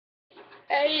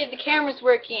Hey, the camera's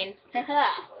working.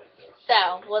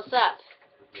 So, what's up?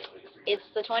 It's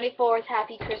the 24th.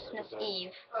 Happy Christmas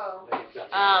Eve.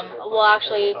 Well,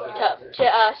 actually, to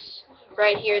us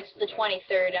right here, it's the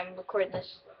 23rd. I'm recording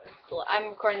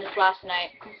this last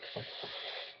night.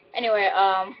 Anyway,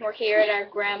 we're here at our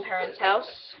grandparents'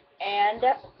 house, and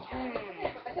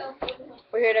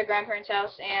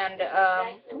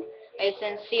it's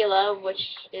in Sela, which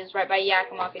is right by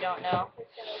Yakima, if you don't know.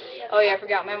 Oh yeah, I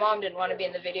forgot. My mom didn't want to be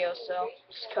in the video, so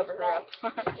just cover her up.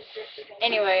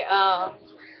 Anyway,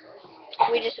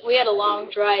 we had a long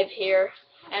drive here,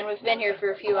 and we've been here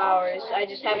for a few hours. I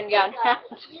just haven't gotten around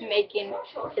to making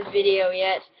the video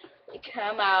yet.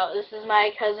 Come out. This is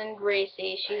my cousin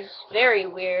Gracie. She's very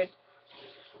weird.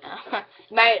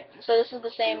 So this is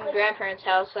the same grandparents'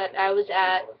 house that I was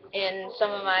at in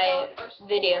some of my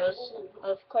videos,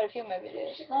 of quite a few of my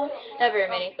videos. Not very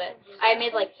many, but I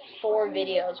made like 4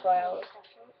 videos while I was.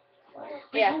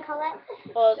 Yeah.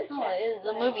 Well,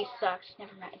 the movie sucks.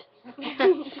 Never mind.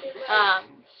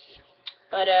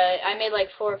 But I made like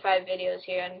 4 or 5 videos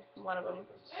here, and one of them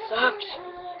sucked.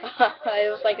 It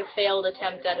was like a failed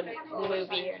attempt at a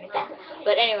movie or anything.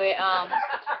 But anyway,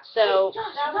 so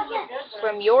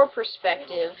from your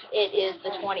perspective, it is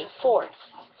the 24th.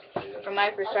 From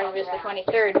my perspective, it's the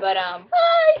 23rd. But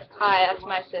hi, that's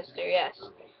my sister. Yes.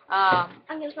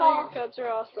 Haircuts are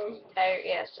awesome.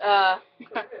 Yes.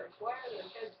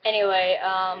 Anyway,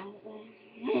 I'm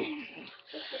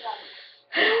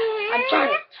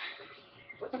tired.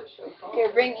 Here,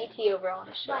 bring E.T. over. I want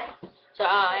to show you. So,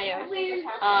 anyway,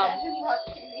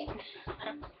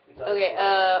 okay,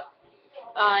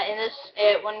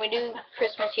 when we do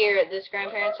Christmas here at this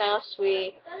grandparents' house,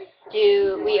 we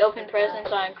open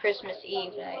presents on Christmas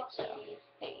Eve night, so,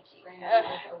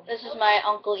 this is my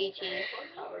Uncle E.T.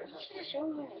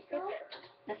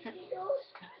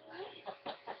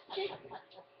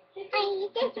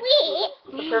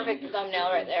 The perfect thumbnail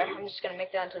right there. I'm just gonna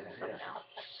make that into the thumbnail.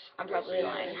 I'm probably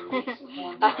lying.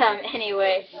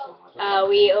 Anyway,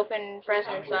 we open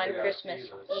presents on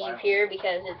Christmas Eve here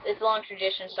because it's a long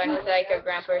tradition, starting with like our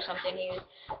grandpa or something. He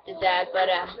did that. But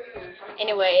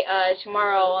anyway,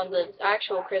 tomorrow on the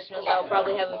actual Christmas, I'll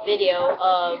probably have a video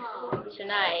of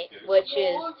tonight, which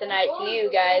is tonight to you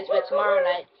guys, but tomorrow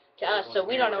night to us. So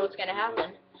we don't know what's gonna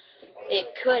happen.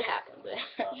 It could happen, but.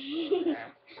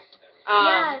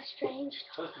 Yeah, strange.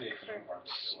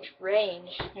 Strange.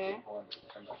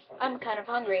 I'm kind of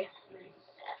hungry.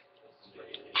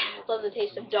 Love the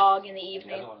taste of dog in the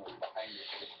evening.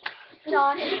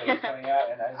 Dog.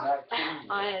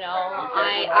 I know.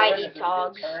 I eat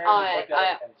dogs.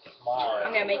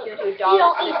 I'm gonna make you into a dog. You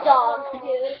don't eat dogs,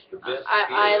 dude.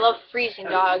 I love freezing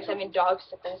dogs. I mean dog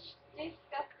stickers.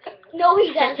 No,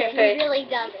 he doesn't. He really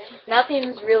doesn't.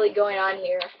 Nothing's really going on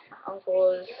here. Uncle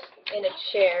is in a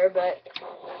chair, but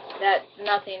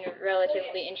nothing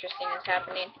relatively interesting is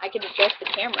happening. I could adjust the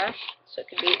camera so it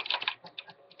could be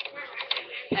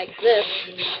like this.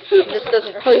 This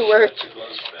doesn't really work.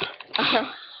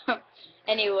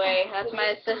 Anyway, that's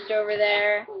my sister over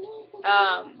there.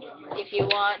 If you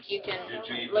want, you can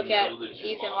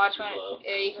watch one.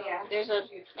 There's an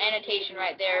annotation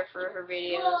right there for her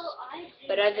videos.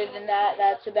 But other than that,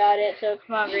 that's about it. So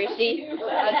come on, Gracie.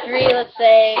 On 3, let's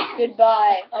say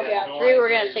goodbye. Okay, on 3, we're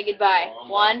gonna say goodbye.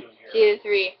 1, 2,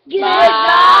 3.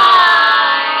 Goodbye.